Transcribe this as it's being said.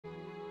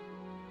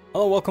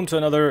Hello, welcome to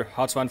another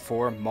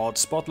Hoi4 mod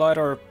spotlight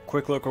or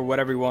quick look or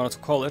whatever you want to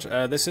call it.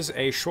 This is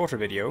a shorter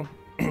video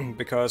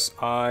because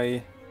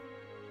I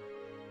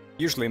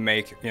usually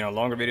make,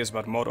 longer videos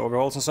about mod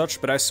overhauls and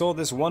such, but I saw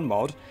this one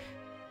mod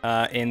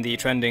in the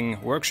trending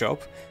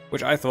workshop,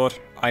 which I thought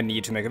I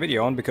need to make a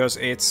video on because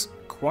it's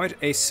quite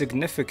a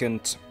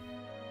significant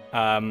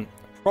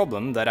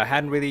problem that I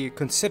hadn't really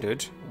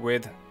considered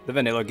with the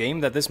vanilla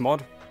game that this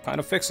mod kind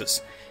of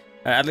fixes,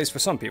 at least for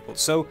some people.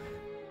 So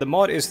the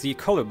mod is the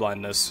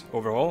Colourblindness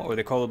overhaul, or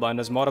the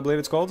Colourblindness mod, I believe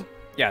it's called.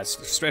 Yeah,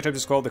 it's straight up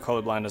just called the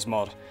Colourblindness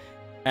mod.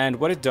 And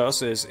what it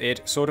does is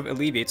it sort of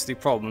alleviates the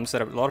problems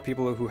that a lot of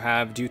people who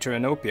have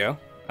Deuteranomia,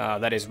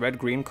 that is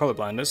red-green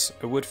colorblindness,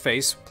 would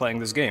face playing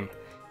this game.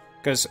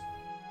 Because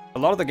a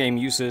lot of the game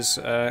uses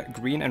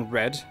green and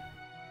red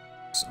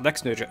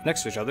next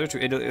to each other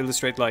to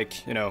illustrate, like,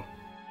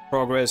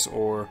 progress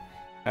or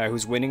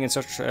who's winning and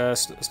such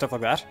stuff like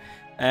that.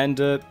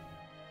 And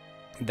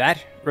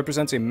that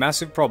represents a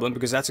massive problem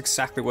because that's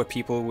exactly what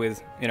people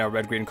with,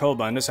 red-green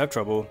colorblindness have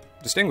trouble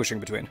distinguishing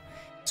between.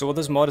 So what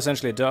this mod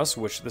essentially does,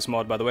 which this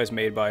mod, by the way, is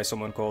made by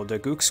someone called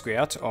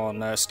Gooksquiat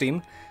on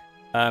Steam,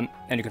 and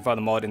you can find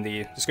the mod in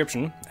the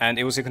description, and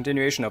it was a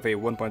continuation of a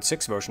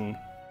 1.6 version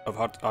of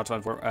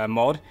Hoi4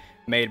 mod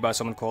made by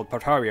someone called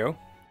Partario.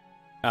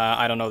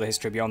 I don't know the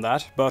history beyond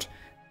that, but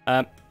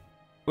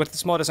what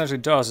this mod essentially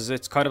does is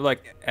it's kind of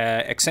like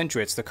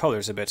accentuates the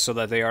colors a bit so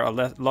that they are a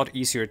lot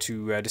easier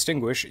to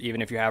distinguish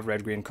even if you have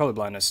red-green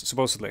colorblindness,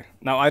 supposedly.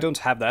 Now, I don't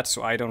have that,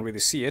 so I don't really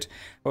see it.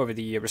 However,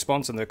 the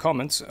response and the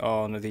comments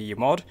on the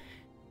mod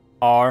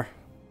are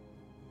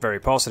very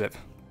positive,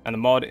 and the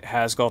mod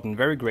has gotten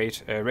very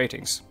great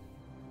ratings.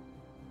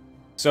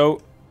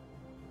 So,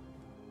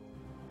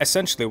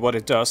 essentially what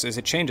it does is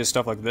it changes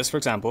stuff like this, for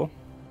example,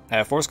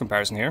 force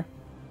comparison here,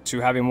 to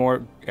have a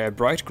more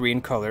bright green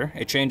color.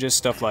 It changes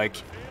stuff like,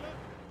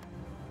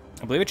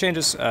 I believe it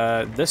changes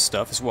this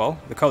stuff as well,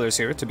 the colors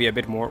here, to be a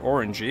bit more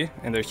orangey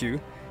in their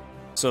hue,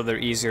 so they're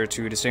easier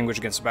to distinguish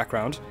against the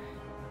background.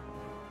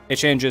 It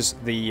changes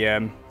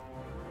the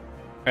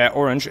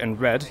orange and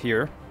red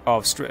here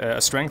of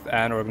strength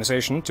and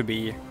organization to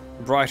be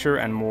brighter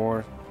and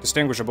more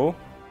distinguishable.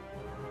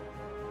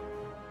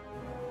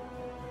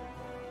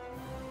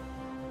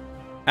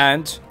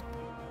 And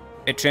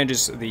it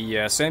changes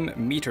the same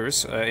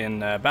meters in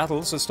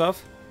battles and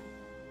stuff,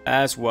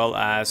 as well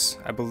as,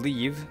 I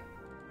believe,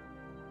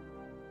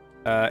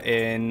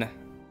 in,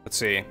 let's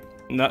see,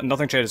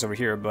 nothing changes over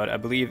here, but I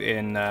believe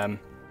in,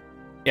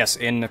 yes,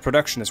 in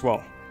production as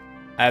well.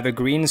 The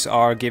greens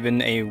are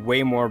given a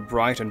way more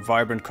bright and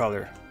vibrant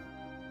color,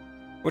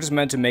 which is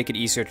meant to make it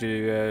easier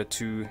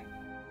to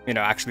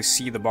actually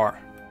see the bar,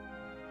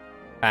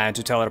 and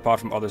to tell it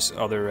apart from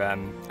other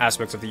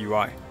aspects of the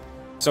UI.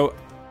 So,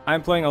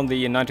 I'm playing on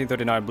the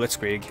 1939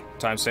 Blitzkrieg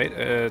time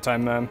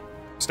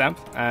stamp,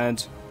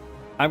 and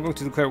I'm going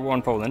to declare war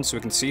on Poland so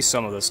we can see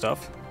some of this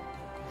stuff.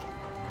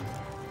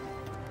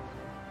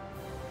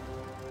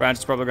 France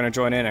is probably going to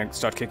join in and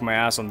start kicking my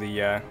ass on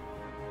the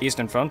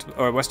Eastern Front,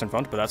 or Western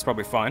Front, but that's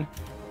probably fine.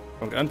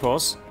 I'm going to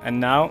unpause, and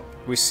now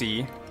we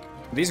see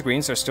these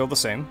greens are still the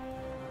same,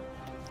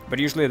 but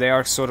usually they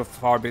are sort of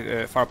far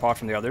apart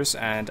from the others,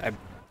 and I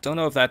don't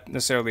know if that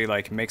necessarily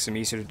makes them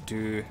easier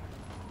to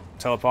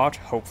tell apart.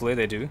 Hopefully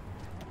they do.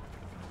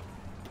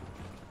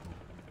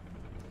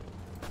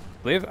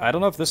 I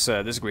don't know if this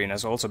this green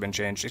has also been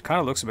changed. It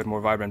kind of looks a bit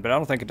more vibrant, but I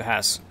don't think it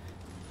has.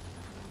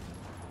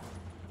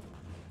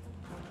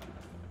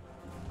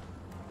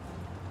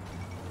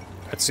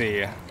 Let's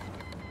see.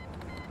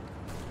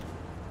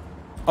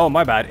 Oh,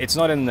 my bad. It's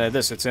not in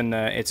this. It's in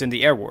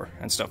the Air War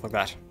and stuff like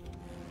that.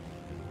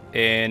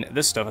 In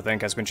this stuff, I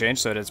think has been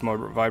changed so that it's more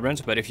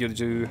vibrant. But if you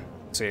do,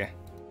 let's see.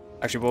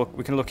 Actually, well,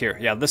 we can look here.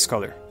 Yeah, this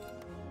color.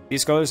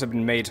 These colors have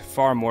been made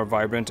far more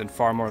vibrant and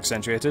far more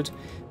accentuated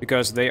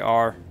because they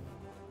are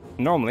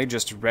normally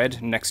just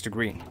red next to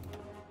green.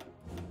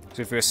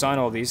 So if we assign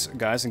all these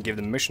guys and give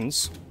them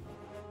missions,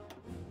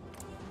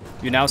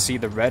 you now see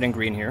the red and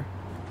green here,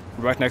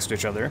 right next to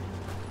each other,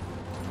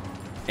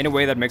 in a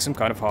way that makes them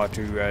kind of hard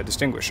to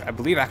distinguish. I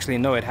believe, actually,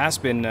 no, it has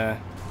been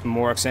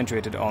more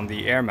accentuated on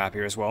the air map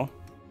here as well.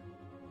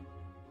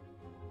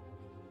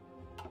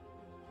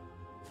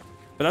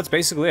 But that's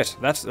basically it.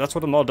 That's what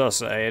the mod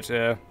does.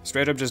 It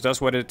straight up just does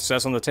what it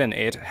says on the tin.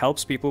 It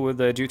helps people with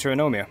the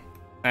Deuteranomia.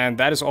 And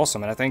that is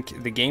awesome, and I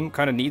think the game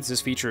kind of needs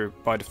this feature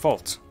by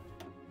default.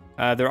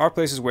 There are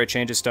places where it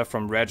changes stuff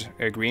from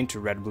red-green to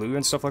red-blue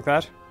and stuff like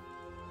that.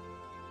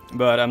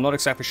 But I'm not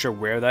exactly sure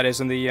where that is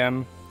in the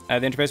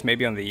interface.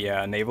 Maybe on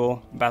the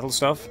naval battle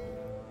stuff.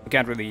 We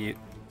can't really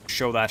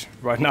show that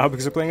right now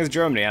because we're playing as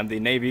Germany, and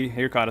the navy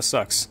here kind of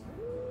sucks.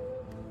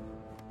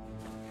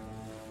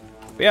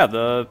 But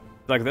yeah,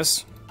 like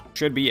this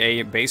should be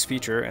a base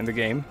feature in the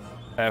game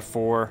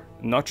for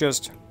not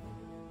just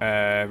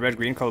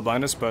red-green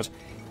colorblindness, but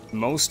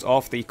most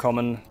of the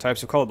common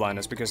types of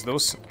colorblindness, because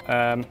those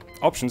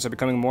options are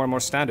becoming more and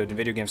more standard in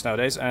video games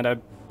nowadays, and I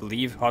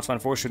believe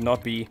Hoi4 should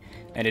not be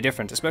any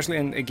different, especially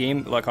in a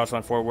game like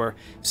Hoi4 where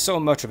so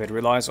much of it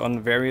relies on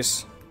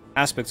various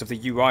aspects of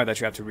the UI that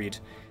you have to read.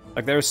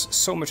 Like, there's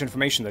so much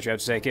information that you have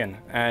to take in,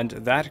 and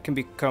that can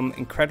become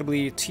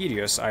incredibly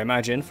tedious, I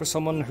imagine, for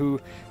someone who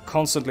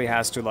constantly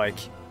has to, like,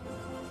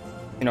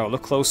 you know,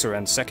 look closer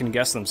and second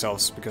guess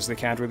themselves because they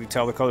can't really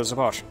tell the colors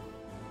apart.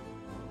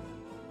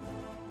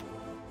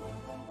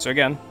 So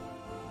again,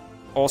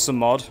 awesome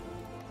mod.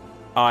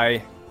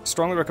 I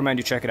strongly recommend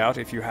you check it out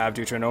if you have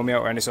Deuteranomia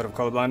or any sort of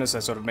colorblindness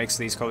that sort of makes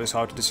these colors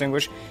hard to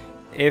distinguish.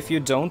 If you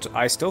don't,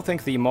 I still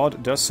think the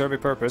mod does serve a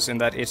purpose in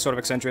that it sort of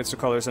accentuates the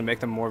colors and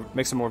makes them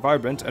more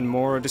vibrant and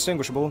more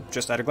distinguishable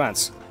just at a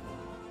glance.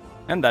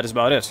 And that is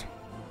about it.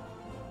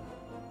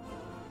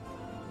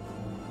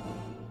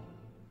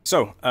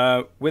 So,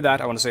 with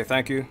that, I want to say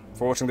thank you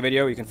for watching the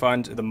video. You can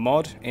find the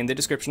mod in the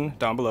description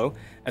down below,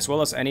 as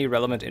well as any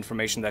relevant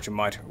information that you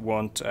might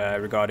want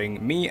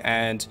regarding me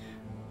and,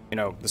 you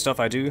know, the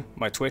stuff I do,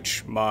 my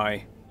Twitch,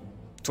 my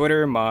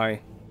Twitter, my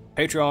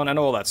Patreon, and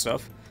all that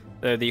stuff.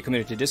 The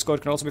community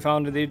Discord can also be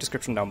found in the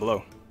description down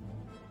below.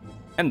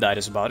 And that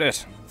is about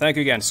it. Thank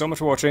you again so much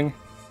for watching.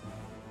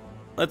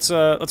 Let's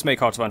make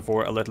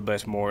Hoi4 a little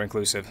bit more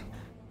inclusive.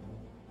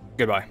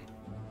 Goodbye.